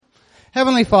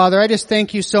Heavenly Father, I just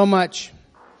thank you so much.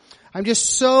 I'm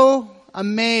just so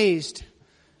amazed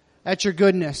at your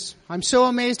goodness. I'm so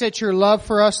amazed at your love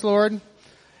for us, Lord.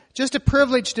 Just a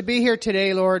privilege to be here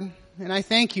today, Lord, and I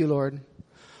thank you, Lord.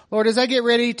 Lord, as I get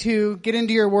ready to get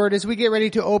into your word, as we get ready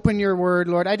to open your word,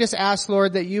 Lord, I just ask,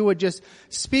 Lord, that you would just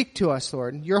speak to us,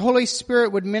 Lord. Your Holy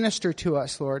Spirit would minister to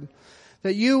us, Lord.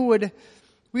 That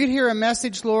we'd hear a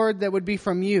message, Lord, that would be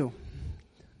from you.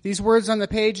 These words on the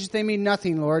page, they mean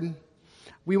nothing, Lord.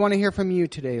 We want to hear from you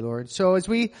today, Lord. So as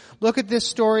we look at this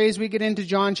story, as we get into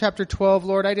John chapter 12,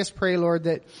 Lord, I just pray, Lord,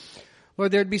 that,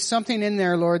 Lord, there'd be something in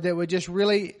there, Lord, that would just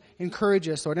really encourage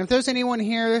us, Lord. And if there's anyone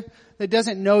here that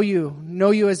doesn't know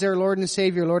you as their Lord and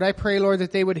Savior, Lord, I pray, Lord,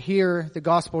 that they would hear the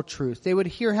gospel truth. They would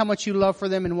hear how much you love for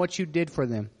them and what you did for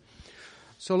them.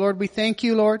 So, Lord, we thank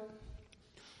you, Lord.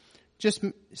 Just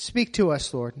speak to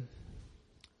us, Lord.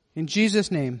 In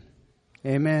Jesus' name,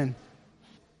 amen.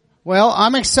 Well,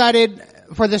 I'm excited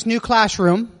for this new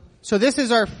classroom. So this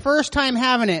is our first time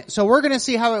having it. So we're going to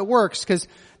see how it works because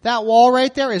that wall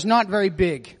right there is not very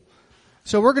big.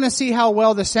 So we're going to see how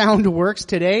well the sound works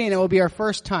today, and it will be our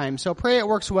first time. So pray it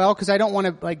works well because I don't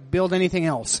want to build anything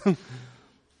else.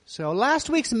 So last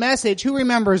week's message, who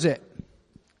remembers it?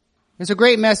 It's a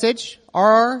great message.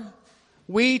 Are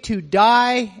we to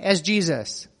die as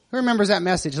Jesus? Who remembers that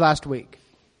message last week?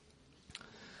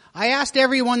 I asked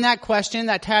everyone that question,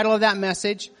 that title of that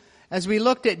message, as we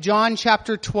looked at John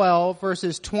chapter 12,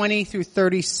 verses 20 through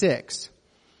 36.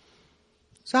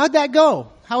 So how'd that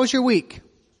go? How was your week?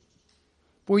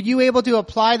 Were you able to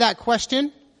apply that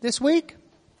question this week?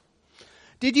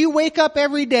 Did you wake up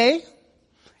every day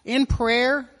in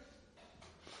prayer?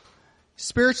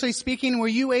 Spiritually speaking, were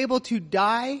you able to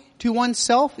die to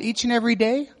oneself each and every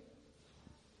day?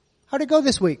 How'd it go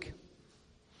this week?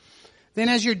 Then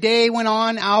as your day went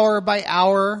on, hour by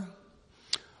hour,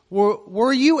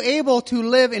 were you able to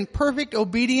live in perfect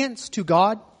obedience to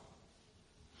God?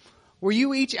 Were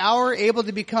you each hour able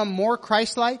to become more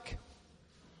Christ-like?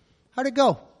 How'd it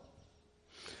go?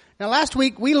 Now last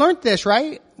week we learned this,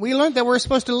 right? We learned that we're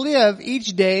supposed to live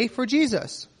each day for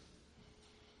Jesus.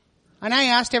 And I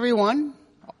asked everyone,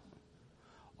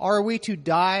 are we to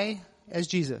die as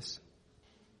Jesus?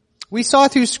 We saw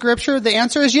through Scripture the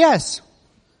answer is yes.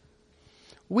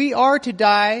 We are to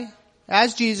die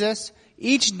as Jesus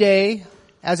each day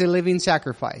as a living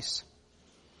sacrifice.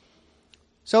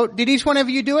 So did each one of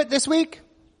you do it this week?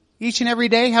 Each and every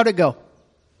day? How'd it go?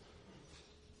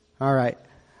 All right.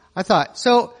 I thought.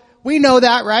 So we know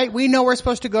that, right? We know we're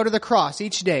supposed to go to the cross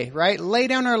each day, right? Lay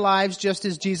down our lives just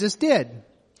as Jesus did.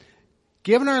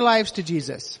 Giving our lives to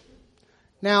Jesus.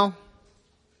 Now,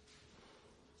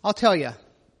 I'll tell you,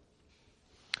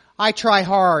 I try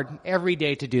hard every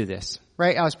day to do this,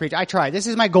 right? I was preaching. I try. This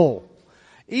is my goal.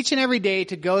 Each and every day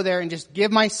to go there and just give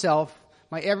myself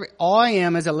all I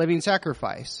am as a living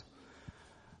sacrifice.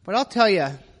 But I'll tell you,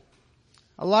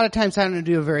 a lot of times I don't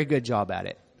do a very good job at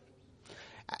it.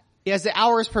 As the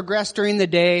hours progress during the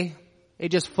day, it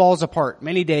just falls apart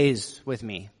many days with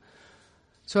me.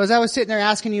 So as I was sitting there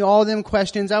asking you all them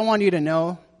questions, I want you to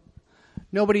know,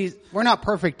 we're not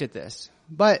perfect at this.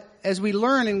 But as we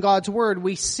learn in God's Word,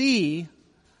 we see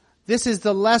this is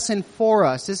the lesson for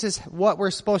us. This is what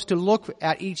we're supposed to look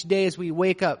at each day as we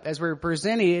wake up, as we're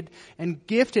presented and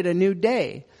gifted a new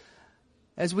day.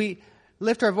 As we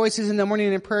lift our voices in the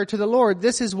morning in prayer to the Lord,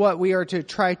 this is what we are to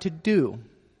try to do.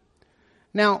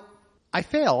 Now, I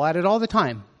fail at it all the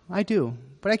time. I do.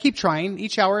 But I keep trying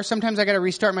each hour. Sometimes I got to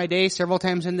restart my day several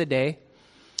times in the day.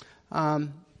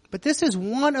 But this is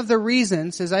one of the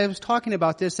reasons, as I was talking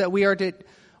about this, that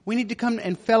we need to come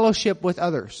and fellowship with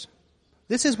others.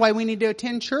 This is why we need to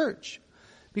attend church.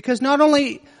 Because not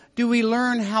only do we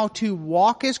learn how to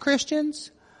walk as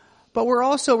Christians, but we're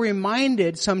also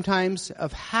reminded sometimes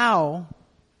of how,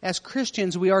 as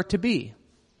Christians, we are to be.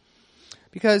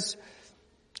 Because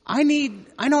I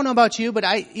don't know about you, but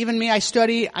I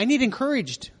study, I need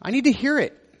encouraged. I need to hear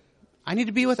it. I need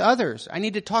to be with others. I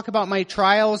need to talk about my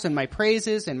trials and my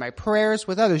praises and my prayers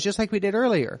with others, just like we did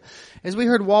earlier. As we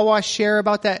heard Wawa share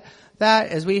about that,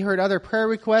 as we heard other prayer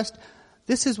requests,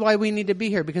 this is why we need to be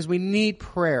here, because we need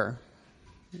prayer.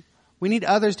 We need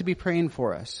others to be praying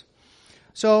for us.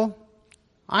 So,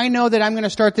 I know that I'm going to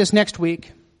start this next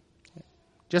week,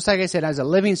 just like I said, as a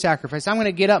living sacrifice. I'm going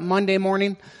to get up Monday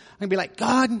morning. I'm going to be like,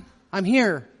 God, I'm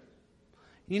here.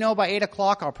 By 8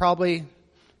 o'clock, I'll probably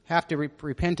have to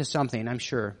repent of something, I'm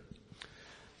sure.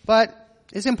 But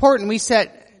it's important we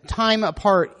set time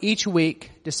apart each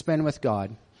week to spend with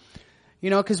God.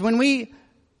 Because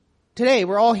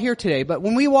we're all here today, but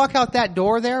when we walk out that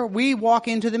door there, we walk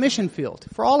into the mission field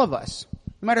for all of us.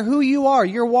 No matter who you are,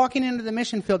 you're walking into the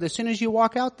mission field as soon as you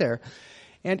walk out there.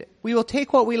 And we will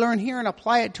take what we learn here and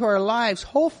apply it to our lives,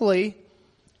 hopefully,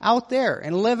 out there,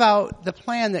 and live out the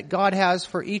plan that God has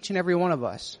for each and every one of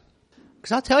us.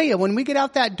 Because I'll tell you, when we get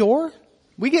out that door,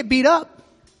 we get beat up.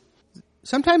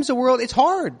 Sometimes the world, it's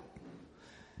hard.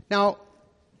 Now,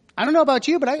 I don't know about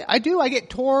you, but I do. I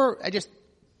get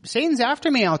Satan's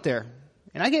after me out there.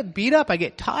 And I get beat up. I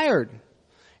get tired.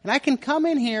 And I can come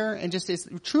in here and it's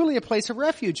truly a place of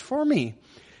refuge for me.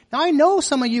 Now I know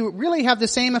some of you really have the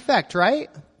same effect,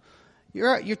 right?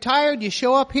 You're tired, you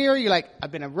show up here, you're like,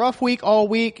 I've been a rough week all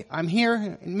week, I'm here.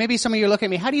 And maybe some of you look at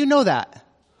me, how do you know that?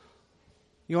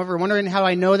 You ever wondering how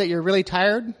I know that you're really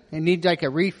tired and need like a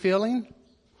refilling?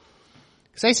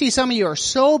 Because I see some of you are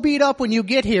so beat up when you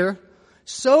get here,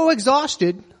 so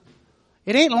exhausted,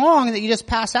 it ain't long that you just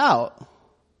pass out.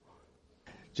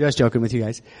 Just joking with you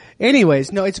guys.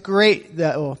 Anyways, no, it's great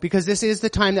because this is the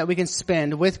time that we can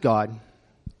spend with God.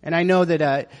 And I know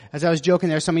that, as I was joking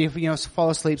there, some of you, fall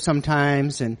asleep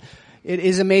sometimes. And it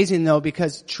is amazing though,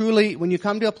 because truly, when you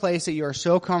come to a place that you are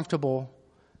so comfortable,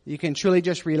 you can truly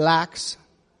just relax.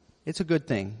 It's a good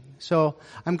thing. So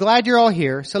I'm glad you're all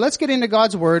here. So let's get into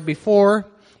God's Word before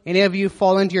any of you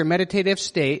fall into your meditative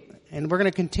state. And we're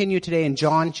going to continue today in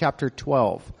John chapter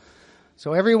 12.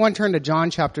 So everyone turn to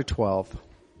John chapter 12.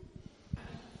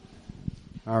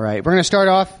 All right, we're going to start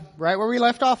off right where we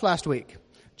left off last week.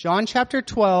 John chapter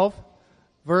 12,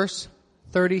 verse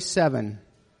 37.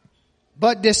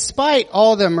 But despite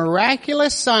all the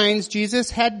miraculous signs Jesus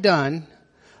had done,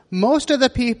 most of the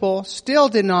people still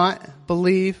did not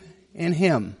believe in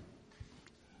him.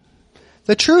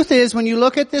 The truth is, when you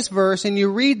look at this verse and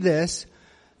you read this,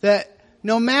 that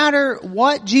no matter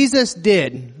what Jesus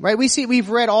did, right? We've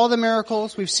read all the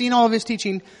miracles, we've seen all of his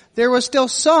teaching, there was still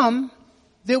some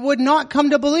that would not come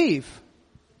to believe.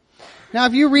 Now,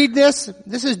 if you read this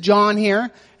is John here,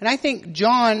 and I think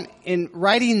John, in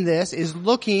writing this, is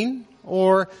looking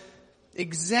or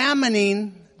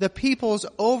examining the people's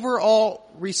overall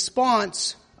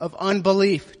response of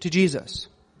unbelief to Jesus.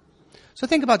 So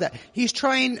think about that.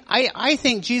 I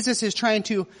think Jesus is trying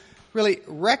to really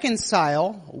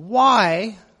reconcile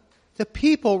why the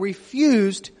people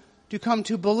refused to come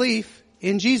to belief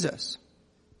in Jesus.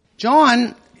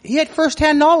 John, he had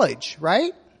firsthand knowledge,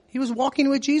 right? He was walking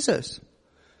with Jesus.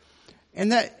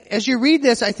 And that, as you read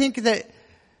this, I think that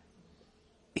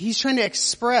he's trying to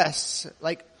express,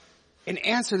 like, an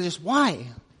answer to just why.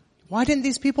 Why didn't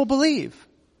these people believe?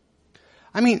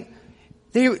 I mean,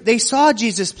 they saw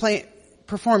Jesus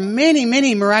perform many,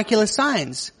 many miraculous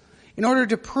signs in order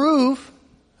to prove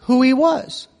who he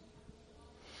was.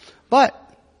 But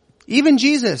even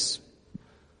Jesus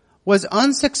was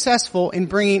unsuccessful in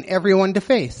bringing everyone to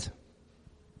faith.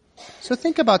 So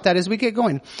think about that as we get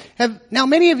going. Now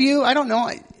many of you, I don't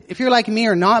know if you're like me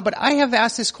or not, but I have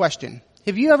asked this question.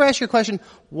 Have you ever asked your question,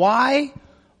 why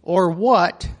or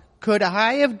what could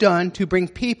I have done to bring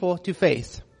people to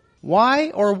faith?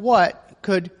 Why or what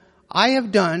could I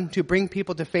have done to bring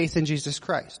people to faith in Jesus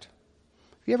Christ?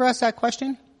 Have you ever asked that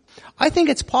question? I think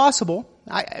it's possible.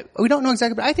 We don't know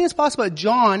exactly, but I think it's possible that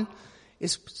John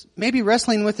is maybe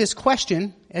wrestling with this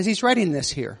question as he's writing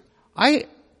this here. I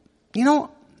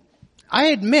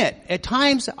admit, at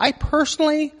times, I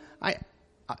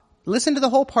listen to the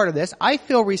whole part of this, I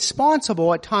feel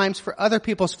responsible at times for other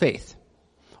people's faith.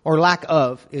 Or lack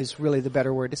of is really the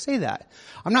better word to say that.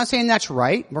 I'm not saying that's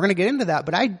right. We're going to get into that.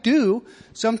 But I do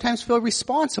sometimes feel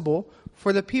responsible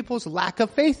for the people's lack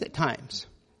of faith at times.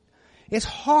 It's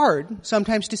hard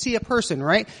sometimes to see a person,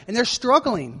 right? And they're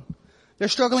struggling. They're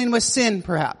struggling with sin,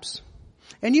 perhaps.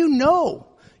 And you know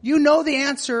the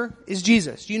answer is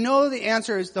Jesus. You know the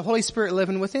answer is the Holy Spirit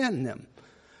living within them.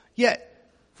 Yet,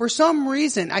 for some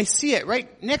reason, I see it right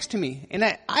next to me. And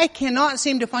I cannot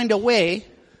seem to find a way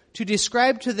to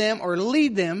describe to them or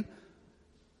lead them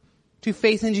to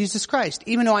faith in Jesus Christ,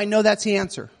 even though I know that's the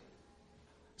answer.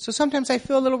 So sometimes I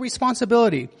feel a little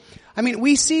responsibility. I mean,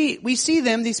 we see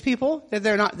them, these people, that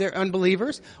they're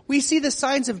unbelievers. We see the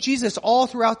signs of Jesus all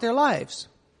throughout their lives.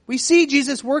 We see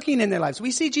Jesus working in their lives.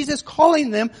 We see Jesus calling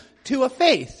them to a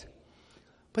faith.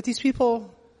 But these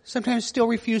people sometimes still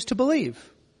refuse to believe.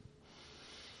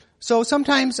 So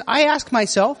sometimes I ask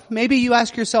myself, maybe you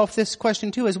ask yourself this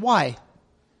question too, is why?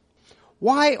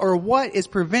 Why or what is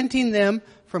preventing them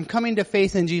from coming to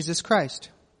faith in Jesus Christ?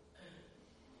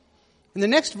 In the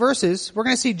next verses, we're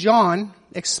going to see John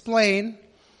explain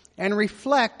and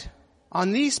reflect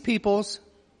on these people's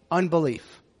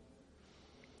unbelief.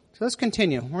 So let's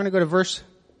continue. We're going to go to verse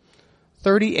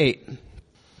 38.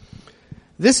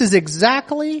 This is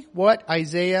exactly what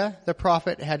Isaiah the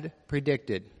prophet had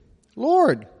predicted.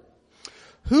 Lord,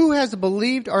 who has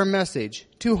believed our message?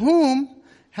 To whom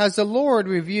has the Lord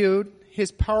revealed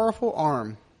his powerful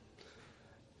arm?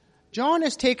 John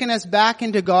has taken us back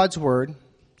into God's Word,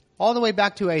 all the way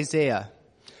back to Isaiah.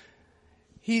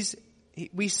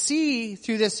 We see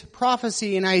through this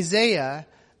prophecy in Isaiah,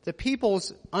 the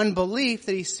people's unbelief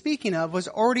that he's speaking of was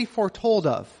already foretold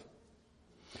of.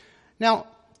 Now,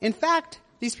 in fact,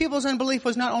 these people's unbelief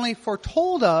was not only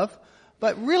foretold of,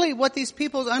 but really what these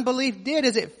people's unbelief did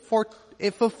is it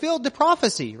fulfilled the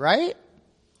prophecy, right?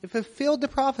 It fulfilled the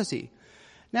prophecy.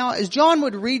 Now, as John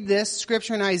would read this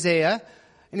scripture in Isaiah,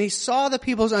 and he saw the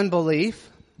people's unbelief,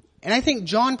 and I think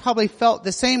John probably felt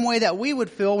the same way that we would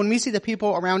feel when we see the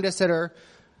people around us that are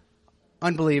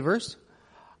unbelievers.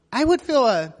 I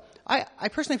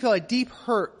personally feel a deep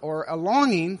hurt or a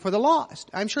longing for the lost.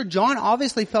 I'm sure John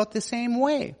obviously felt the same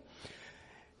way.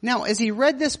 Now, as he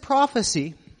read this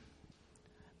prophecy,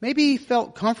 maybe he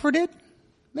felt comforted.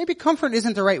 Maybe comfort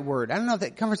isn't the right word. I don't know if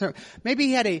that comfort's the right. Maybe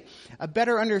he had a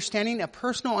better understanding, a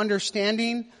personal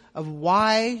understanding of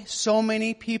why so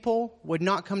many people would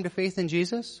not come to faith in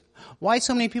Jesus. Why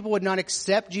so many people would not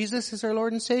accept Jesus as their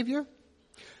Lord and Savior.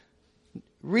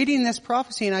 Reading this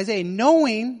prophecy in Isaiah,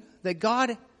 knowing that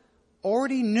God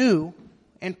already knew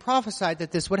and prophesied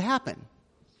that this would happen.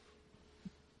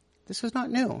 This was not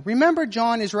new. Remember,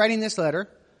 John is writing this letter.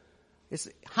 It's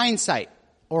hindsight,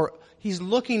 or he's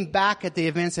looking back at the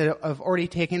events that have already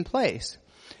taken place.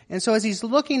 And so as he's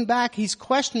looking back, he's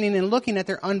questioning and looking at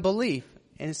their unbelief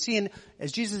and seeing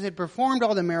as Jesus had performed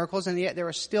all the miracles and yet there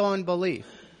was still unbelief.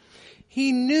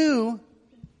 He knew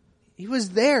he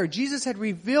was there. Jesus had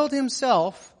revealed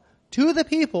himself to the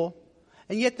people,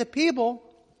 and yet the people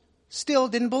still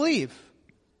didn't believe.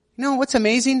 You know what's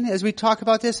amazing as we talk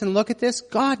about this and look at this?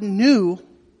 God knew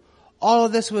all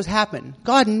of this was happening.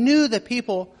 God knew that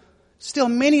people, still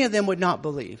many of them would not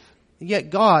believe. Yet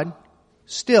God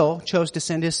still chose to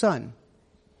send his Son.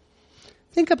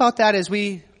 Think about that as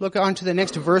we look on to the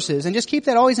next verses, and just keep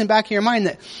that always in the back of your mind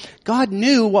that God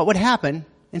knew what would happen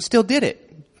and still did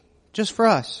it just for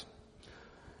us.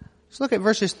 Let's look at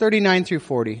verses 39 through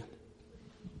 40.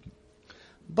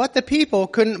 But the people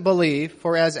couldn't believe,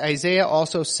 for as Isaiah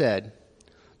also said,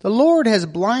 the Lord has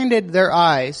blinded their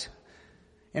eyes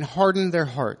and hardened their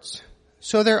hearts,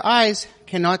 so their eyes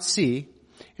cannot see,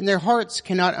 and their hearts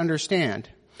cannot understand,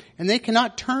 and they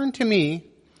cannot turn to me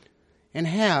and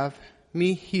have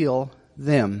me heal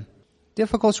them.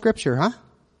 Difficult scripture, huh?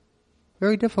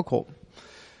 Very difficult.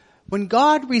 When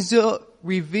God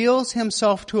reveals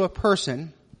himself to a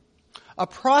person, a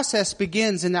process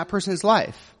begins in that person's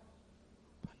life.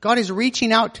 God is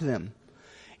reaching out to them.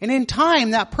 And in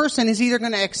time, that person is either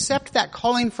going to accept that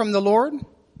calling from the Lord,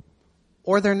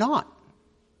 or they're not.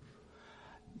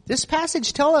 This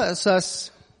passage tells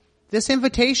us this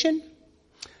invitation,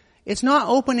 it's not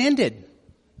open-ended.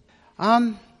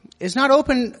 It's not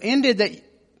open-ended that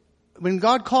when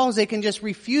God calls, they can just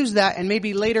refuse that, and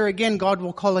maybe later again, God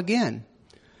will call again.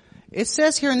 It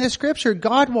says here in this scripture,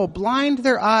 God will blind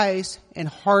their eyes and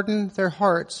harden their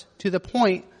hearts to the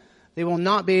point they will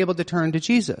not be able to turn to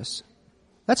Jesus.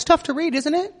 That's tough to read,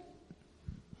 isn't it?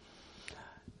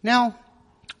 Now,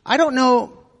 I don't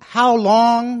know how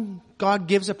long God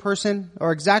gives a person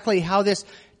or exactly how this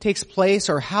takes place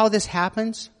or how this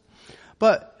happens.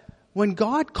 But when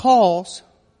God calls,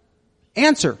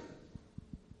 answer.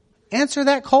 Answer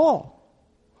that call.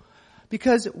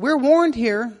 Because we're warned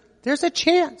here, there's a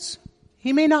chance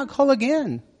he may not call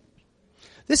again.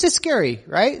 This is scary,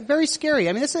 right? Very scary.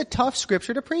 I mean, this is a tough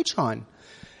scripture to preach on.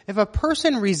 If a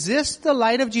person resists the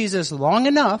light of Jesus long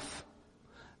enough,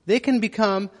 they can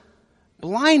become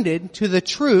blinded to the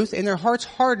truth and their hearts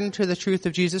hardened to the truth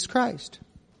of Jesus Christ.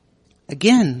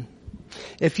 Again,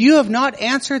 if you have not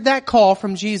answered that call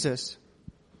from Jesus,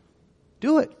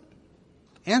 do it.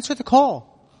 Answer the call.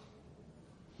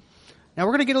 Now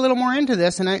we're going to get a little more into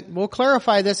this, and we'll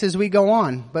clarify this as we go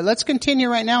on. But let's continue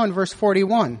right now in verse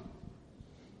 41.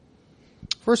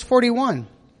 Verse 41.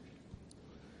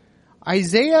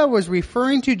 Isaiah was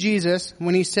referring to Jesus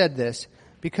when he said this,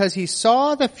 because he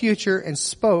saw the future and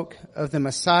spoke of the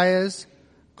Messiah's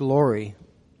glory.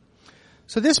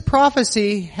 So this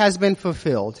prophecy has been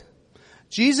fulfilled.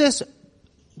 Jesus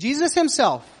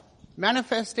himself,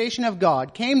 manifestation of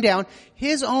God, came down.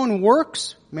 His own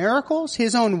works, miracles,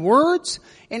 his own words,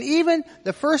 and even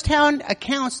the first-hand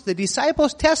accounts, the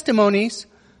disciples' testimonies,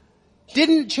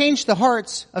 didn't change the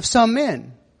hearts of some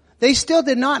men.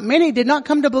 Many did not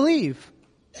come to believe.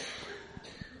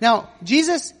 Now,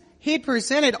 Jesus, he had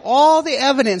presented all the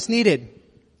evidence needed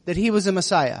that he was the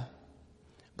Messiah.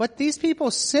 But these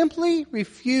people simply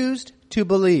refused to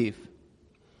believe.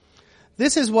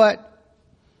 This is what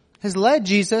has led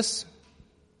Jesus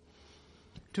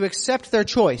to accept their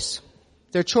choice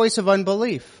of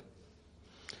unbelief.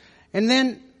 And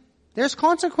then there's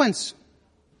consequence.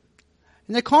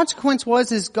 And the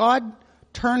consequence is God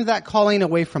turned that calling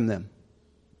away from them.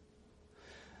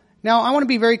 Now, I want to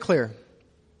be very clear.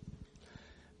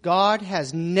 God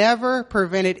has never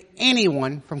prevented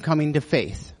anyone from coming to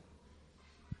faith.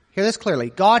 Hear this clearly.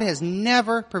 God has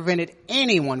never prevented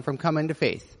anyone from coming to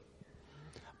faith,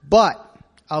 but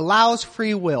allows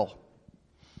free will.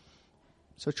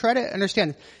 So try to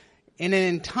understand. And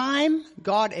in time,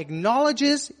 God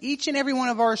acknowledges each and every one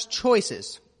of our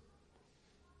choices.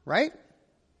 Right?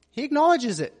 He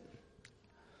acknowledges it.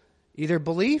 Either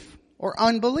belief or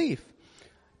unbelief.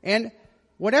 And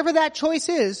whatever that choice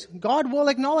is, God will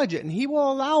acknowledge it and He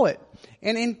will allow it.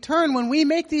 And in turn, when we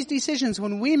make these decisions,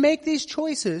 when we make these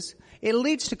choices, it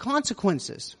leads to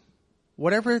consequences.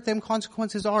 Whatever them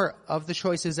consequences are of the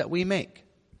choices that we make.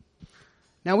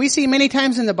 Now we see many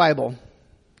times in the Bible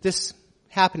this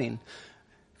happening.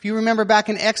 If you remember back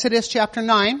in Exodus chapter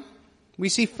 9, we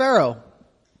see Pharaoh.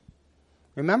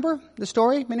 Remember the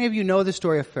story? Many of you know the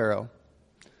story of Pharaoh.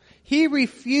 He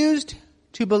refused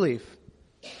to believe.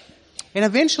 And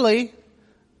eventually,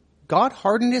 God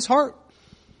hardened his heart.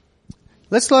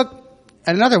 Let's look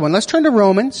at another one. Let's turn to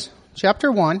Romans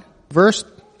chapter 1, verse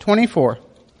 24.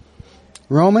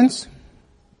 Romans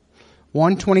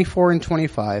 1, 24 and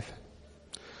 25.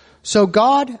 So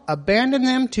God abandoned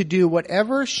them to do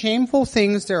whatever shameful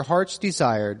things their hearts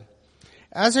desired.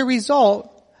 As a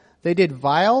result, they did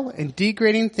vile and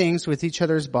degrading things with each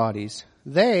other's bodies.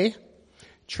 They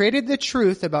traded the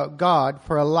truth about God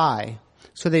for a lie.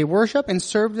 So they worship and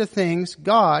serve the things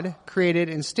God created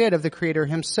instead of the Creator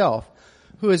Himself,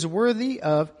 who is worthy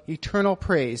of eternal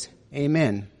praise.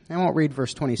 Amen. I won't read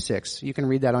verse 26. You can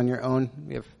read that on your own.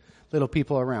 We have little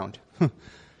people around.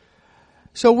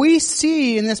 So we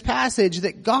see in this passage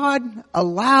that God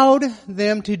allowed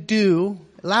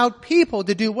people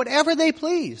to do whatever they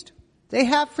pleased. They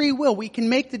have free will. We can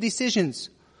make the decisions.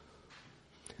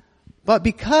 But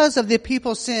because of the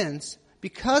people's sins,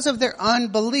 because of their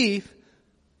unbelief,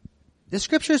 the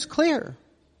scripture is clear.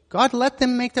 God let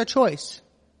them make their choice.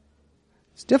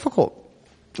 It's difficult.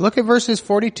 Look at verses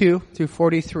 42 through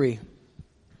 43.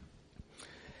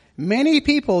 Many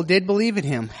people did believe in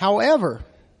Him, however,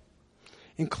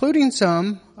 including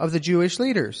some of the Jewish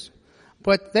leaders.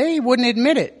 But they wouldn't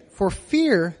admit it for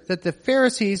fear that the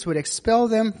Pharisees would expel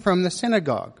them from the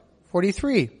synagogue.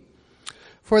 43.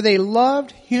 For they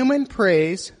loved human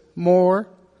praise more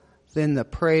than the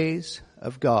praise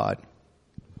of God.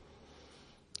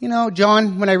 You know,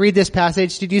 John, when I read this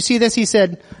passage, did you see this? He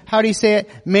said, how do you say it?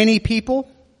 Many people.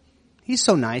 He's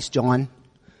so nice, John.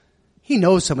 He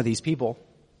knows some of these people.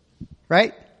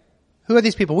 Right? Who are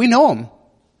these people? We know them.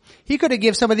 He could have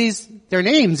given some of these, their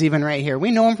names even right here.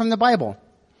 We know them from the Bible.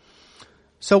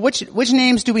 So which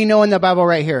names do we know in the Bible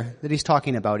right here that he's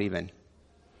talking about even?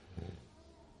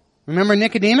 Remember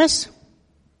Nicodemus?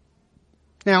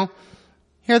 Now,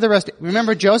 here are the rest.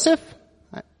 Remember Joseph?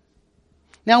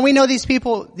 Now we know these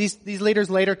people, these leaders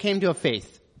later came to a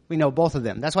faith. We know both of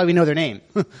them. That's why we know their name.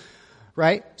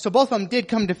 Right? So both of them did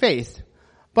come to faith.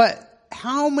 But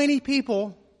how many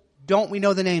people don't we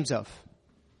know the names of?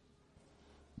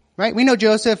 Right? We know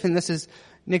Joseph and this is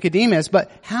Nicodemus, but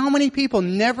how many people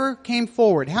never came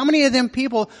forward? How many of them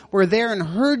people were there and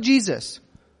heard Jesus?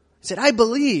 Said, I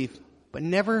believe, but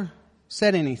never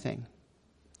said anything.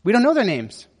 We don't know their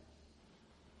names.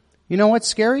 You know what's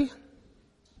scary?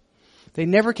 They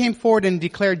never came forward and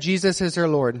declared Jesus as their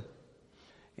Lord.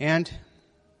 And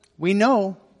we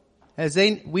know,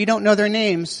 we don't know their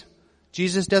names,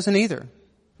 Jesus doesn't either.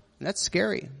 And that's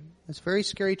scary. That's very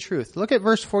scary truth. Look at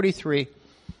verse 43.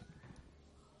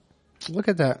 Look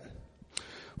at that.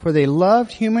 For they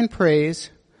loved human praise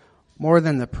more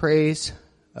than the praise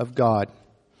of God.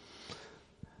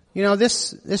 You know,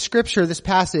 this scripture, this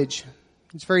passage,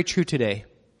 it's very true today.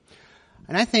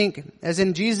 And I think, as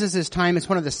in Jesus' time, it's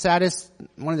one of the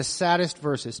saddest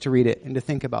verses to read it and to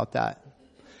think about that.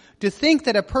 To think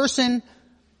that a person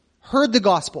heard the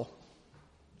gospel,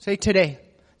 say today,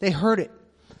 they heard it.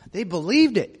 They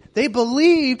believed it. They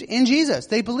believed in Jesus.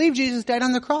 They believed Jesus died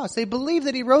on the cross. They believed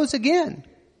that He rose again.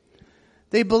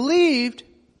 They believed,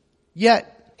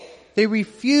 yet they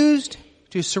refused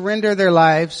to surrender their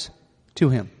lives to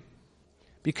Him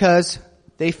because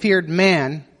they feared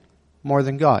man more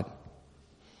than God.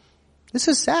 This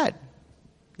is sad.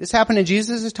 This happened in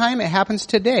Jesus' time. It happens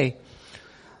today.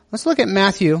 Let's look at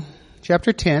Matthew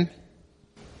chapter 10,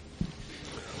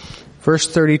 verse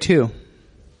 32.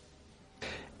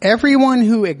 Everyone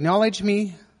who acknowledges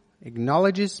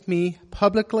me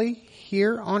publicly,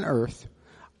 here on earth,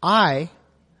 I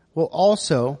will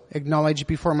also acknowledge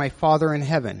before my Father in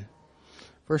heaven.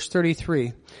 Verse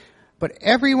 33. But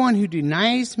everyone who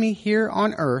denies me here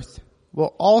on earth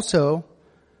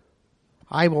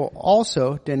I will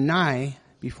also deny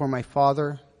before my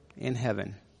Father in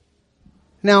heaven.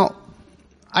 Now,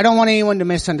 I don't want anyone to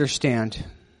misunderstand.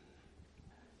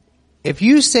 If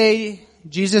you say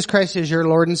Jesus Christ is your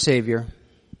Lord and Savior,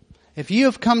 if you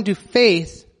have come to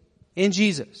faith in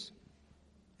Jesus,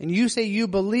 and you say you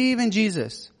believe in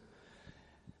Jesus,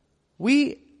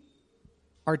 we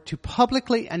are to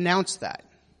publicly announce that.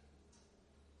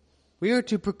 We are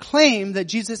to proclaim that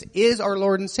Jesus is our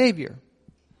Lord and Savior.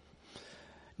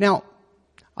 Now,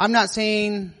 I'm not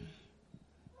saying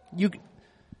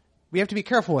we have to be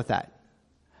careful with that.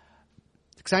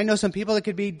 Because I know some people that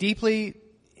could be deeply,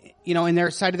 in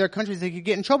their side of their countries, they could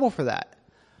get in trouble for that.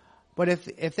 But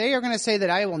if they are going to say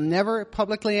that I will never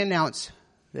publicly announce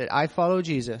that I follow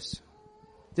Jesus,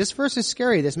 this verse is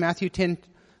scary, this Matthew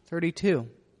 10:32. And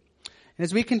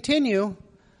as we continue,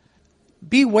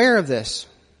 beware of this.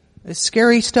 There's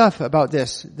scary stuff about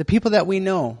this, the people that we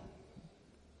know.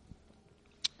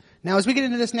 Now, as we get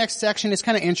into this next section, it's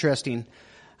kind of interesting.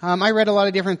 I read a lot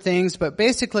of different things, but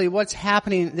basically what's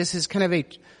happening, this is kind of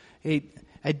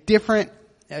a different,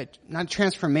 not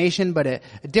transformation, but a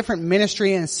different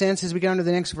ministry in a sense as we get on to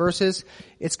the next verses.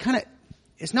 It's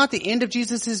not the end of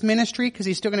Jesus' ministry because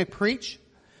he's still going to preach,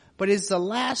 but it's the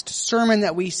last sermon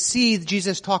that we see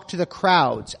Jesus talk to the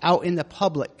crowds out in the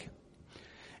public.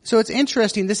 So it's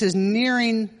interesting. This is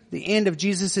nearing the end of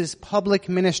Jesus' public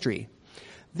ministry.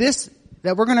 This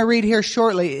that we're going to read here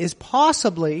shortly is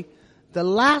possibly the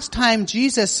last time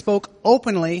Jesus spoke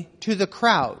openly to the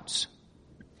crowds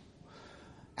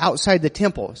outside the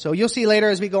temple. So you'll see later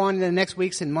as we go on in the next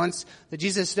weeks and months that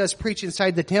Jesus does preach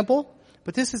inside the temple.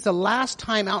 But this is the last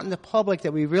time out in the public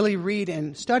that we really read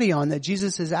and study on that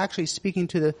Jesus is actually speaking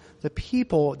to the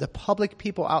people, the public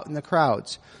people out in the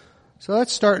crowds. So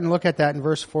let's start and look at that in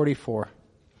verse 44.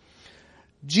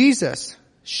 Jesus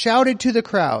shouted to the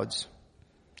crowds,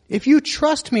 "If you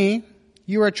trust me,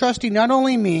 you are trusting not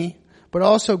only me, but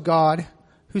also God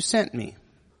who sent me."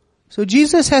 So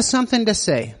Jesus has something to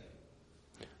say.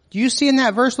 Do you see in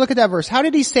that verse? Look at that verse. How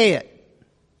did he say it?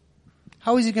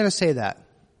 How is he going to say that?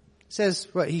 It says,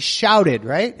 he shouted,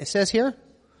 right? It says here.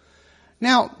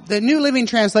 Now, the New Living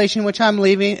Translation, which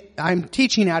I'm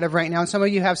teaching out of right now, and some of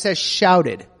you have says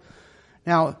shouted.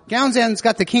 Now, Gownsend's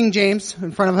got the King James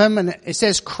in front of him, and it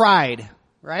says cried,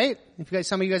 right?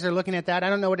 Some of you guys are looking at that. I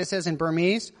don't know what it says in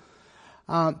Burmese.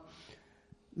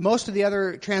 Most of the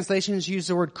other translations use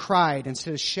the word cried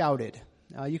instead of shouted.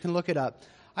 You can look it up.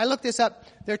 I looked this up.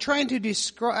 They're trying to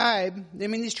describe,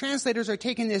 these translators are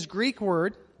taking this Greek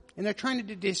word, and they're trying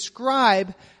to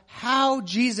describe how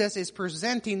Jesus is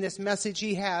presenting this message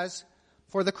he has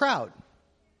for the crowd.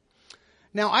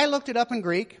 Now, I looked it up in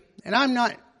Greek, and I'm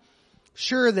not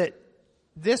sure that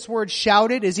this word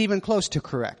shouted is even close to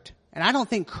correct. And I don't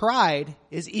think cried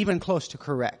is even close to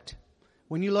correct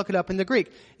when you look it up in the Greek.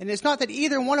 And it's not that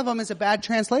either one of them is a bad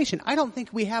translation. I don't think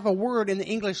we have a word in the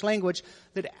English language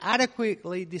that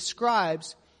adequately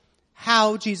describes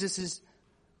how Jesus is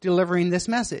delivering this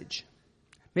message.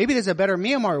 Maybe there's a better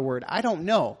Myanmar word. I don't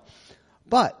know.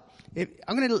 But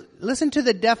I'm going to listen to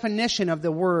the definition of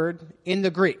the word in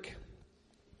the Greek.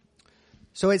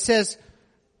 So it says,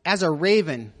 as a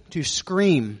raven, to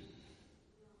scream.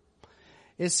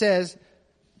 It says,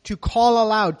 to call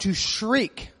aloud, to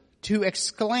shriek, to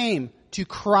exclaim, to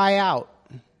cry out.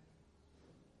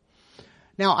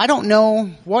 Now, I don't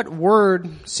know what word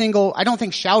I don't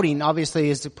think shouting, obviously,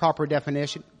 is the proper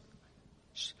definition.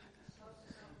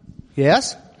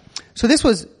 Yes? So this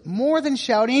was more than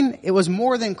shouting. It was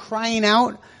more than crying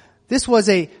out. This was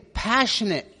a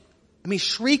passionate,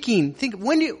 shrieking. Think,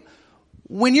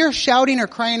 when you're shouting or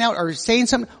crying out or saying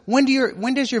something,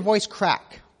 when does your voice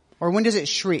crack? Or when does it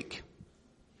shriek?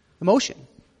 Emotion.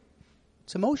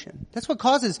 It's emotion. That's what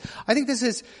causes. I think this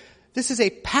is a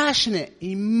passionate,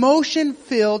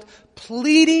 emotion-filled,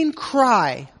 pleading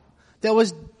cry that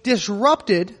was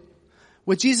disrupted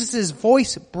with Jesus'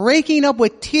 voice breaking up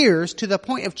with tears to the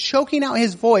point of choking out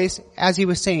his voice as he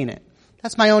was saying it.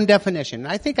 That's my own definition.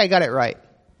 I think I got it right.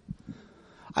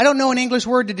 I don't know an English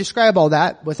word to describe all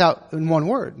that in one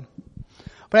word.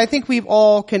 But I think we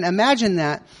all can imagine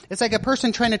that. It's like a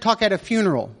person trying to talk at a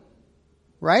funeral,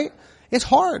 right? It's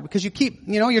hard because you keep,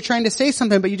 you're trying to say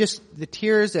something, but the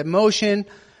tears, the emotion,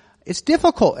 it's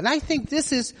difficult. And I think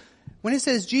this is, when it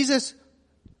says Jesus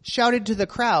shouted to the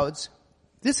crowds,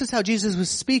 this is how Jesus was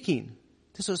speaking.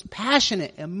 This was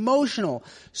passionate, emotional,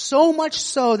 so much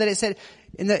so that it said,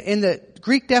 in the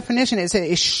Greek definition, it said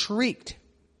it shrieked.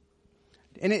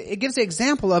 And it gives the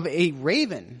example of a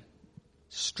raven.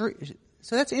 So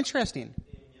that's interesting.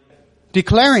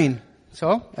 Declaring.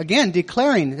 So, again,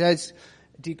 declaring.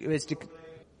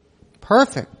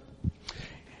 Perfect.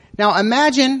 Now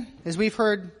imagine, as we've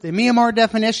heard the Myanmar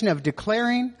definition of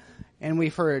declaring, and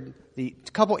we've heard the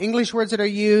couple English words that are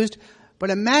used, but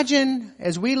imagine,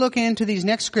 as we look into these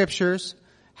next scriptures,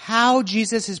 how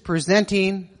Jesus is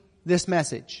presenting this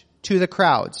message to the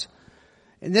crowds.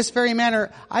 In this very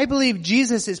manner, I believe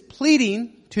Jesus is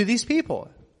pleading to these people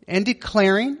and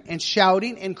declaring and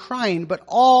shouting and crying, but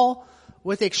all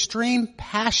with extreme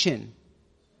passion.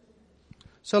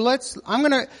 So I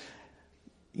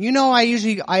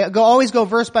always go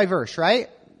verse by verse, right?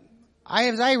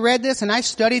 As I read this and I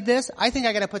studied this, I think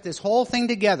I gotta put this whole thing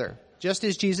together, just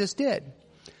as Jesus did.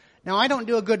 Now, I don't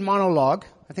do a good monologue.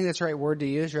 I think that's the right word to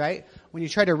use, right? When you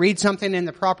try to read something in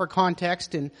the proper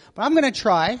context, but I'm gonna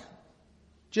try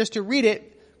just to read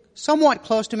it somewhat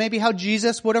close to maybe how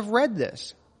Jesus would have read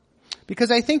this.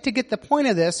 Because I think to get the point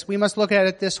of this, we must look at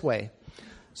it this way.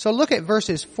 So look at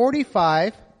verses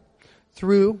 45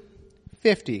 through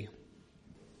 50.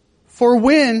 For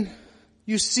when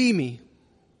you see me,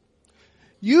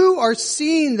 you are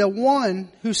seeing the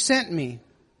one who sent me.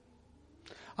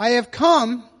 I have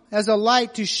come as a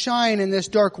light to shine in this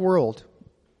dark world,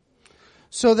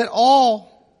 so that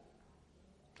all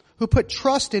who put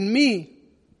trust in me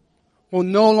will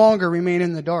no longer remain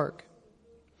in the dark.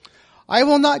 I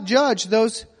will not judge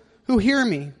those who hear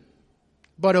me,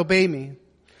 but obey me.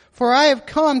 For I have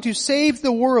come to save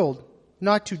the world,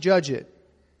 not to judge it.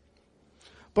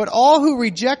 But all who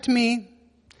reject me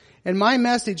and my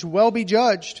message will be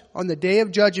judged on the day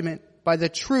of judgment by the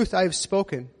truth I have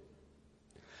spoken.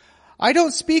 I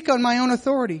don't speak on my own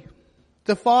authority.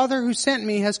 The Father who sent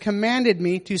me has commanded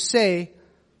me to say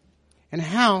and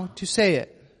how to say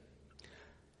it.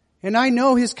 And I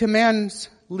know His commands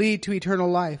lead to eternal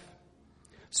life.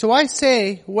 So I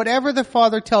say whatever the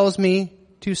Father tells me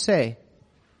to say.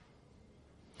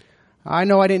 I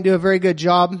know I didn't do a very good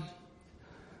job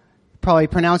probably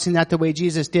pronouncing that the way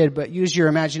Jesus did, but use your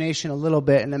imagination a little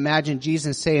bit and imagine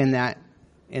Jesus saying that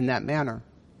in that manner.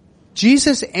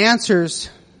 Jesus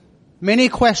answers many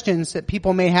questions that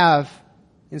people may have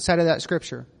inside of that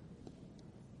scripture.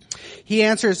 He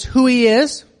answers who He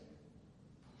is.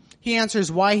 He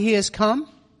answers why He has come.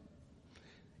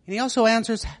 And He also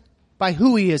answers by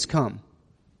who He has come.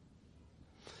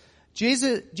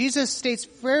 Jesus states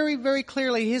very, very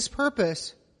clearly His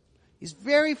purpose. He's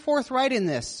very forthright in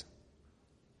this.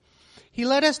 He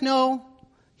let us know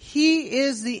He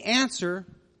is the answer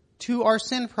to our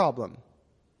sin problem.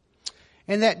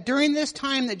 And that during this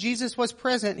time that Jesus was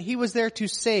present, He was there to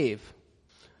save.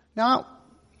 Now,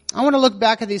 I want to look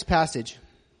back at these passages.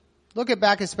 Look at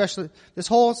back especially this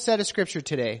whole set of scripture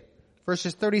today,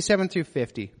 verses 37 through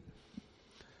 50.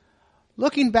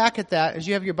 Looking back at that, as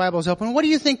you have your Bibles open, what do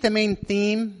you think the main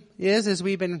theme is as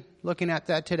we've been looking at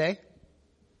that today?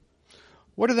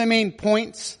 What are the main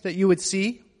points that you would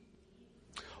see?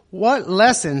 What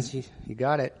lessons, you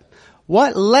got it.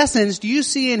 What lessons do you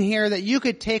see in here that you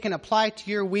could take and apply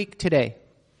to your week today?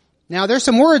 Now, there's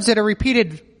some words that are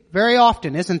repeated very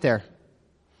often, isn't there?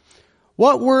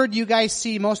 What word you guys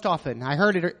see most often? I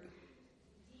heard it.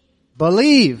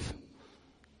 Believe.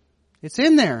 It's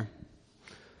in there.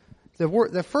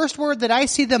 The first word that I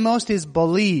see the most is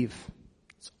believe.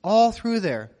 It's all through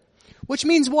there. Which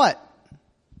means what?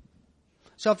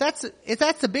 So if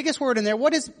that's the biggest word in there,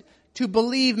 what does to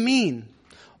believe mean?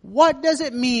 What does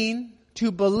it mean to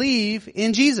believe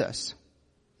in Jesus?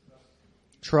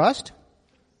 Trust.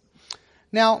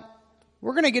 Now,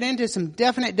 we're going to get into some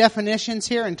definite definitions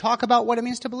here and talk about what it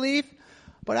means to believe,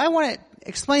 but I want to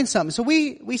explain something. So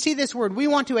we see this word, we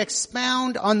want to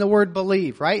expound on the word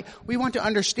believe, right? We want to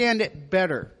understand it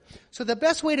better. So the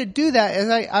best way to do that is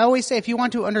I always say if you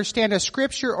want to understand a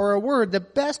scripture or a word, the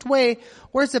best way,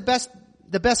 where's the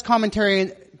best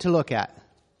commentary to look at?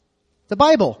 The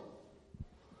Bible.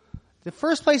 The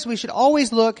first place we should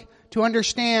always look to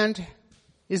understand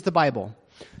is the Bible.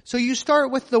 So you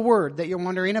start with the word that you're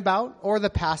wondering about or the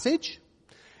passage.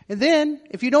 And then,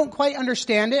 if you don't quite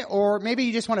understand it, or maybe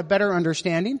you just want a better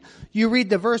understanding, you read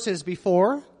the verses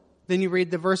before, then you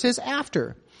read the verses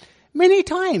after. Many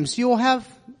times you will have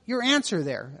your answer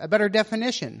there, a better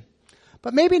definition.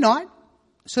 But maybe not.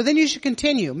 So then you should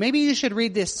continue. Maybe you should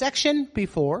read this section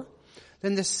before,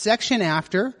 then this section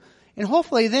after, and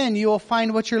hopefully then you will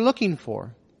find what you're looking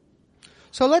for.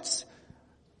 So let's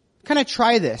kind of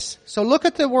try this. So look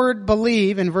at the word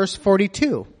believe in verse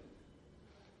 42.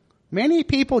 Many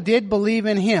people did believe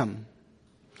in him.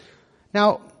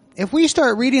 Now, if we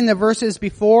start reading the verses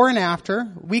before and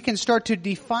after, we can start to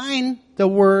define the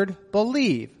word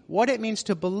believe, what it means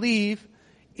to believe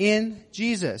in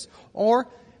Jesus. Or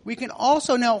we can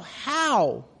also know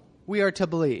how we are to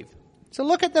believe. So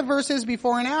look at the verses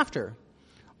before and after.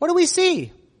 What do we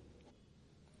see?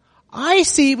 I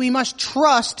see we must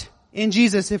trust in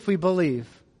Jesus if we believe.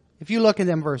 If you look at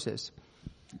them verses.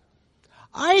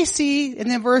 I see in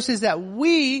the verses that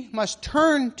we must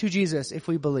turn to Jesus if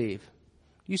we believe.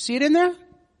 You see it in there?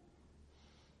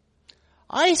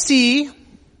 I see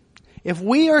if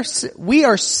we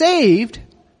are saved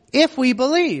if we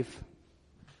believe.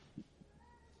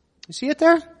 You see it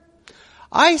there?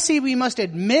 I see we must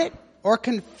admit or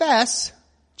confess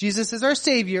Jesus is our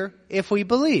Savior if we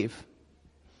believe.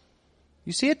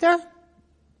 You see it there?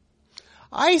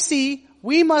 I see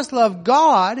we must love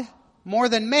God more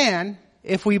than man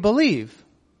if we believe.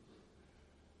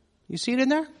 You see it in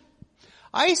there?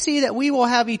 I see that we will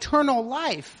have eternal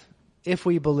life if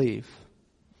we believe.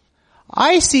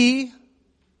 I see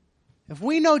if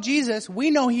we know Jesus, we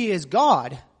know He is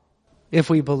God if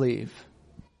we believe.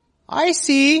 I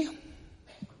see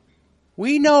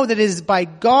we know that it is by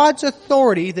God's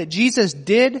authority that Jesus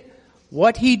did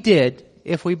what He did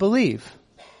if we believe.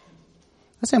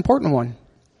 That's an important one.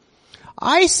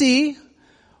 I see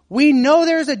we know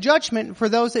there is a judgment for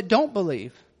those that don't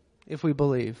believe if we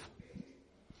believe.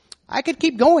 I could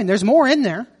keep going. There's more in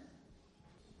there.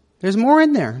 There's more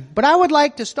in there. But I would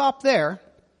like to stop there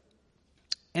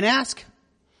and ask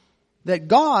that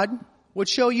God would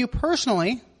show you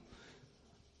personally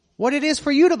what it is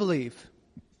for you to believe.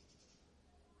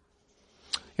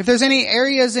 If there's any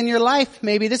areas in your life,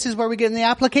 maybe this is where we get in the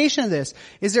application of this.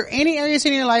 Is there any areas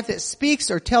in your life that speaks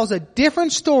or tells a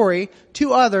different story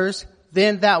to others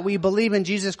than that we believe in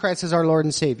Jesus Christ as our Lord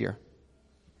and Savior?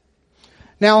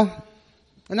 Now,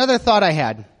 another thought I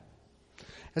had.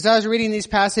 As I was reading these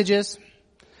passages,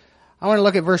 I want to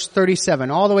look at verse 37,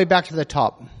 all the way back to the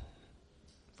top.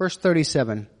 Verse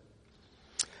 37.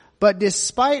 But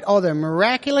despite all the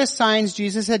miraculous signs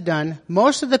Jesus had done,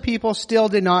 most of the people still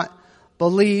did not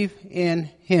believe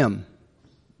in Him.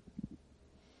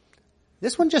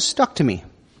 This one just stuck to me.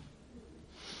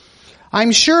 I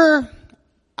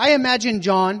imagine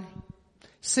John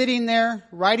sitting there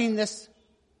writing this,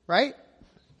 right?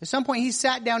 At some point he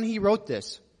sat down and he wrote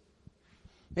this.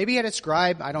 Maybe he had a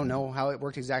scribe. I don't know how it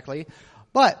worked exactly.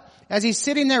 But as he's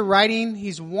sitting there writing,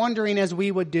 he's wondering, as we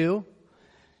would do.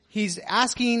 He's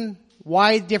asking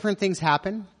why different things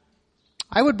happen.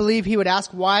 I would believe he would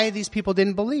ask why these people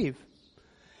didn't believe.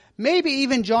 Maybe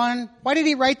even John, why did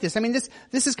he write this? I mean,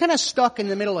 this is kind of stuck in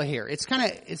the middle of here. It's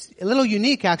a little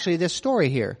unique, actually, this story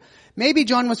here. Maybe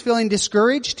John was feeling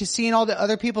discouraged to seeing all the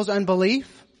other people's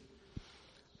unbelief.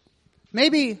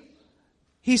 Maybe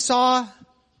he saw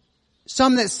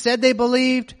some that said they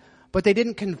believed, but they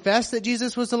didn't confess that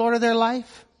Jesus was the Lord of their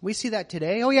life. We see that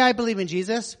today. Oh yeah, I believe in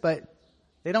Jesus, but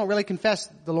they don't really confess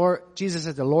Jesus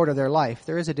as the Lord of their life.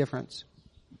 There is a difference.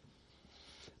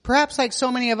 Perhaps like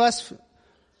so many of us,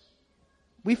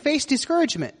 we face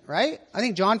discouragement, right? I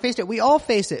think John faced it. We all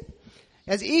face it.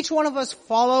 As each one of us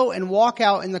follow and walk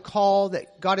out in the call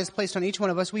that God has placed on each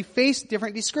one of us, we face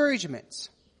different discouragements.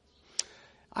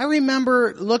 I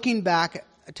remember looking back,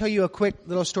 I'll tell you a quick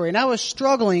little story, and I was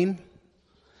struggling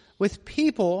with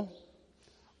people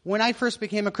when I first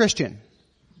became a Christian.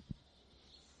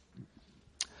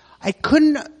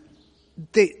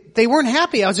 They weren't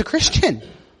happy I was a Christian.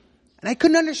 And I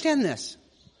couldn't understand this.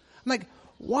 I'm like,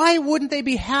 why wouldn't they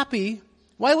be happy?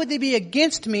 Why would they be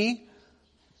against me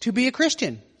to be a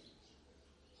Christian?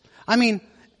 I mean,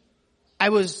 I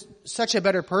was such a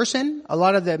better person. A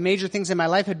lot of the major things in my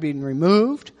life had been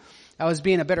removed. I was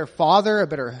being a better father, a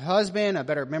better husband, a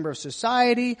better member of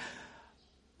society.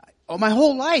 My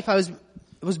whole life it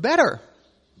was better.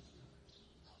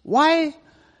 Why?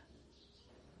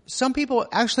 Some people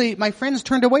actually, my friends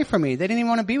turned away from me. They didn't even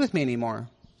want to be with me anymore.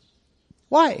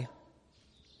 Why?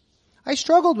 I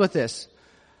struggled with this.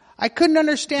 I couldn't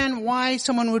understand why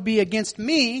someone would be against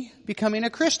me becoming a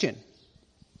Christian.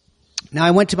 Now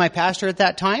I went to my pastor at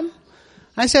that time.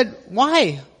 I said,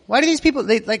 why? Why do these people,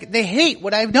 they hate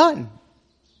what I've done.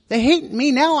 They hate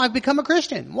me now. I've become a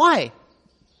Christian. Why?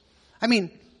 I mean,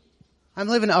 I'm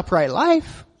living an upright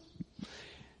life.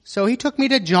 So he took me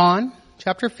to John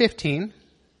chapter 15.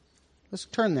 Let's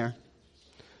turn there.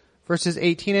 Verses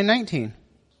 18 and 19.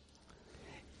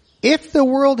 If the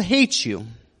world hates you,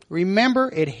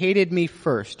 remember it hated me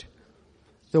first.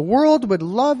 The world would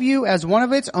love you as one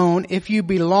of its own if you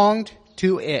belonged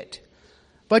to it.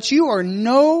 But you are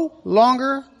no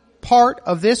longer part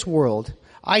of this world.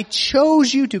 I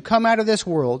chose you to come out of this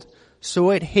world,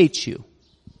 so it hates you.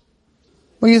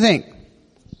 What do you think?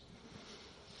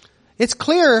 It's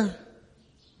clear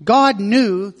God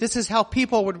knew this is how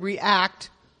people would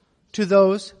react to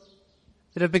those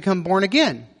that have become born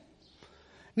again.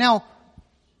 Now,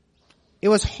 it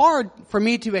was hard for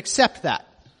me to accept that.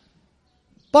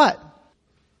 But,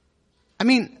 I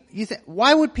mean,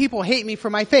 why would people hate me for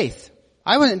my faith?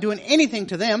 I wasn't doing anything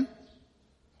to them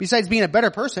besides being a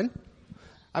better person.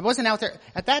 I wasn't out there,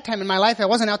 at that time in my life, I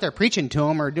wasn't out there preaching to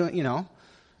them or doing, I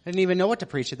didn't even know what to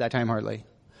preach at that time hardly.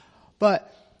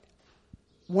 But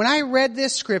when I read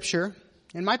this scripture,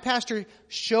 and my pastor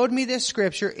showed me this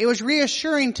scripture, it was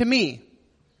reassuring to me,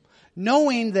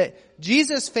 knowing that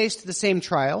Jesus faced the same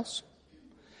trials,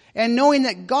 and knowing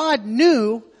that God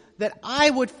knew that I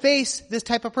would face this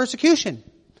type of persecution.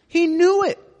 He knew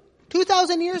it.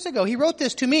 2,000 years ago, He wrote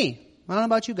this to me. I don't know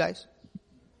about you guys.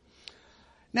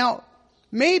 Now,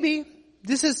 maybe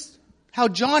this is how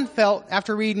John felt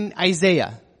after reading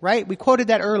Isaiah, right? We quoted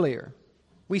that earlier.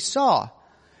 We saw.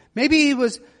 Maybe he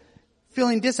was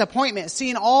feeling disappointment,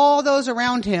 seeing all those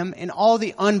around him and all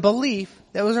the unbelief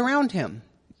that was around him.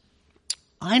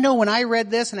 I know when I read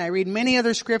this and I read many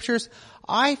other scriptures,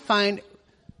 I find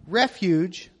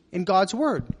refuge in God's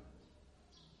Word.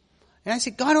 And I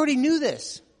said, God already knew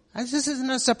this. This isn't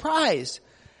a surprise.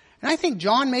 And I think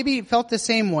John maybe felt the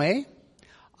same way.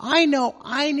 I know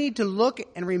I need to look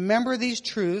and remember these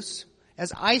truths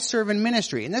as I serve in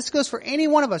ministry. And this goes for any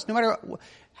one of us, no matter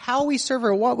how we serve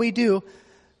or what we do.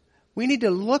 We need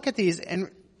to look at these, and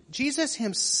Jesus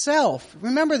Himself,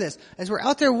 remember this, as we're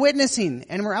out there witnessing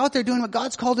and we're out there doing what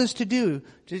God's called us to do,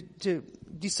 to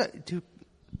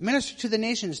minister to the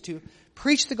nations, to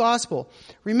preach the gospel.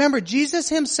 Remember, Jesus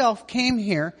Himself came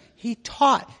here, He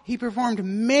taught, He performed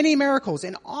many miracles,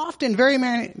 and often very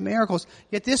many miracles,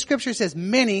 yet this scripture says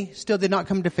many still did not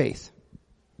come to faith.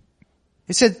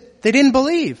 It said they didn't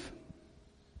believe.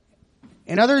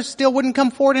 And others still wouldn't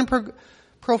come forward and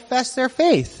profess their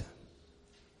faith.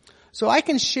 So I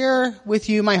can share with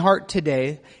you my heart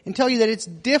today and tell you that it's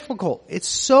difficult. It's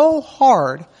so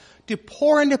hard to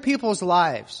pour into people's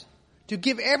lives, to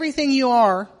give everything you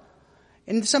are,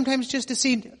 and sometimes just to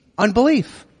see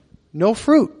unbelief, no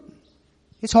fruit.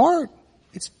 It's hard.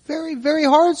 It's very, very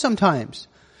hard sometimes.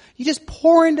 You just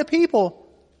pour into people,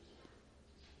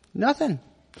 nothing.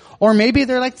 Or maybe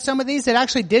they're like some of these that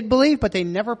actually did believe, but they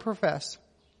never profess.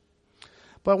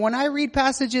 But when I read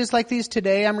passages like these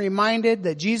today, I'm reminded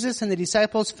that Jesus and the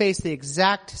disciples faced the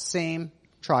exact same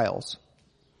trials.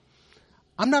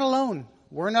 I'm not alone.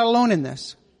 We're not alone in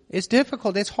this. It's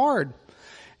difficult. It's hard.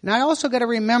 And I also got to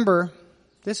remember,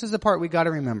 this is the part we got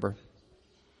to remember.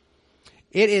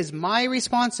 It is my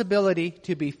responsibility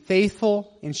to be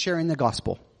faithful in sharing the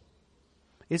gospel.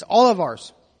 It's all of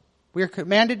ours. We are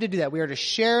commanded to do that. We are to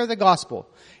share the gospel.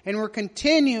 And we're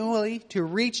continually to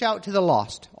reach out to the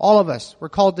lost. All of us. We're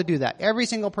called to do that. Every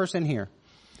single person here.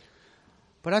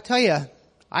 But I'll tell you,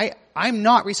 I'm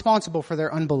not responsible for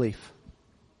their unbelief.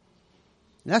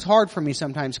 And that's hard for me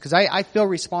sometimes because I feel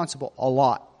responsible a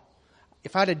lot.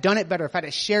 If I'd have done it better, if I'd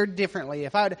have shared differently,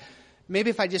 maybe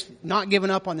if I just not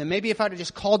given up on them, maybe if I'd have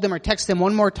just called them or texted them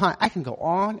one more time, I can go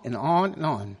on and on and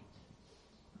on.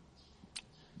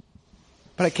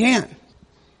 But I can't.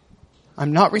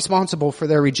 I'm not responsible for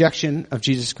their rejection of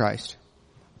Jesus Christ.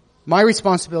 My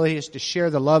responsibility is to share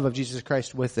the love of Jesus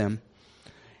Christ with them.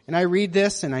 And I read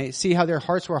this and I see how their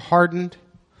hearts were hardened.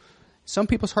 Some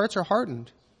people's hearts are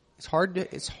hardened. It's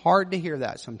hard to hear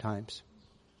that sometimes.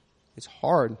 It's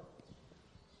hard.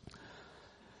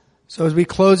 So as we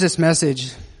close this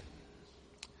message,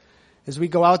 as we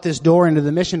go out this door into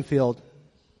the mission field,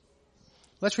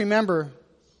 let's remember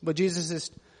what Jesus has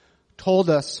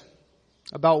told us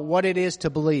about what it is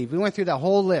to believe. We went through that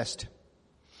whole list.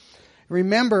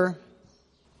 Remember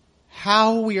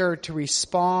how we are to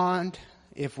respond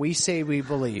if we say we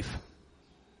believe.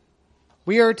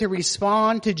 We are to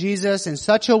respond to Jesus in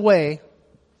such a way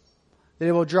that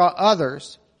it will draw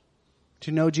others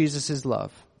to know Jesus'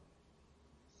 love.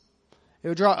 It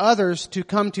will draw others to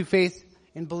come to faith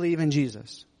and believe in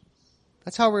Jesus.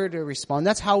 That's how we're to respond.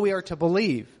 That's how we are to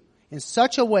believe in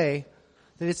such a way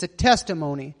that it's a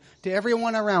testimony to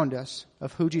everyone around us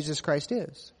of who Jesus Christ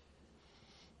is.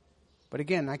 But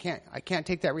again, I can't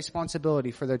take that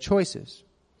responsibility for their choices.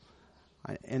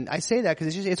 And I say that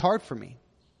because it's hard for me.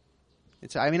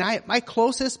 My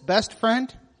closest best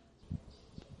friend,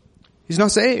 he's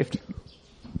not saved.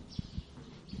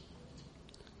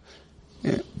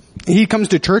 He comes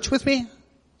to church with me.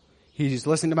 He's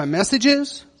listening to my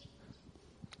messages.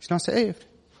 He's not saved.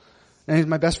 And he's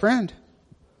my best friend.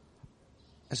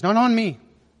 It's not on me.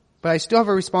 But I still have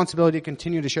a responsibility to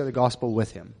continue to share the gospel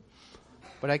with him.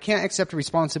 But I can't accept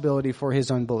responsibility for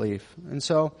his unbelief. And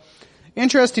so,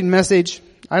 interesting message.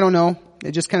 I don't know.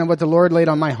 It's just kind of what the Lord laid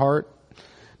on my heart.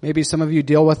 Maybe some of you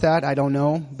deal with that. I don't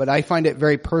know. But I find it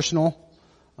very personal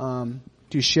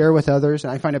to share with others.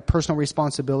 And I find a personal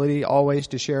responsibility always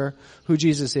to share who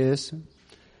Jesus is.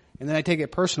 And then I take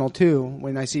it personal too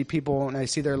when I see people and I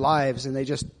see their lives and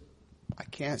I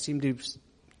can't seem to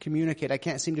communicate. I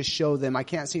can't seem to show them. I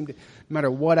can't seem to, no matter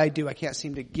what I do, I can't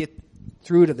seem to get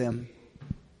through to them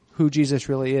who Jesus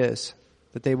really is.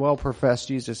 That they well profess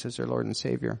Jesus as their Lord and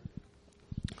Savior.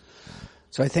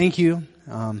 So I thank you.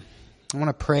 I want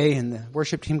to pray, and the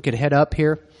worship team could head up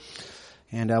here.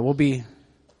 And we'll be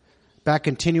back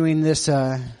continuing this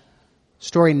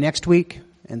story next week.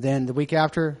 And then the week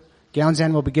after,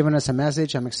 Gownzan will be giving us a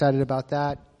message. I'm excited about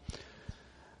that.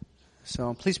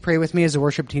 So please pray with me as the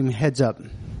worship team heads up.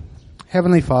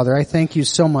 Heavenly Father, I thank you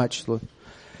so much, Lord,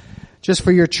 just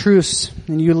for your truths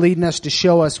and you leading us to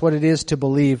show us what it is to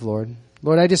believe, Lord.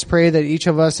 Lord, I just pray that each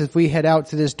of us, as we head out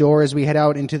to this door, as we head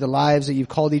out into the lives that you've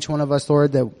called each one of us,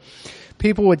 Lord, that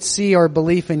people would see our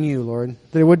belief in you, Lord.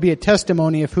 That it would be a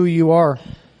testimony of who you are.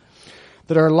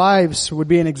 That our lives would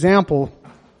be an example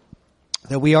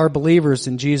that we are believers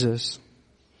in Jesus.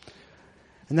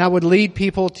 And that would lead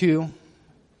people to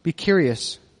be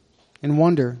curious and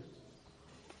wonder.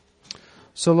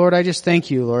 So, Lord, I just thank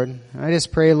you, Lord. I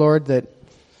just pray, Lord, that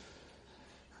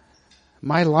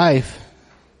my life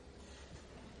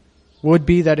would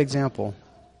be that example.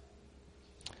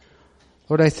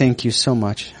 Lord, I thank you so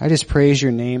much. I just praise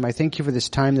your name. I thank you for this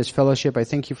time, this fellowship. I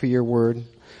thank you for your word.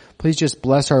 Please just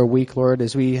bless our week, Lord,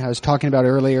 as I was talking about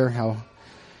earlier, how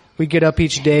we get up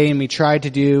each day and we try to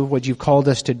do what you've called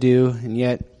us to do, and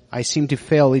yet I seem to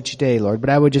fail each day, Lord.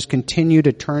 But I would just continue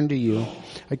to turn to you.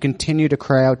 I continue to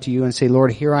cry out to you and say,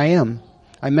 Lord, here I am.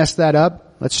 I messed that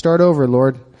up. Let's start over,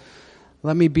 Lord.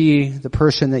 Let me be the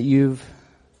person that you've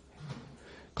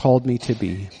called me to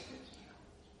be.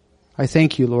 I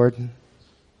thank you, Lord.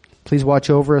 Please watch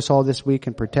over us all this week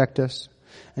and protect us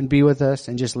and be with us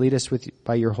and just lead us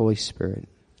by your Holy Spirit.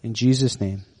 In Jesus'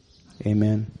 name,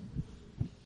 amen.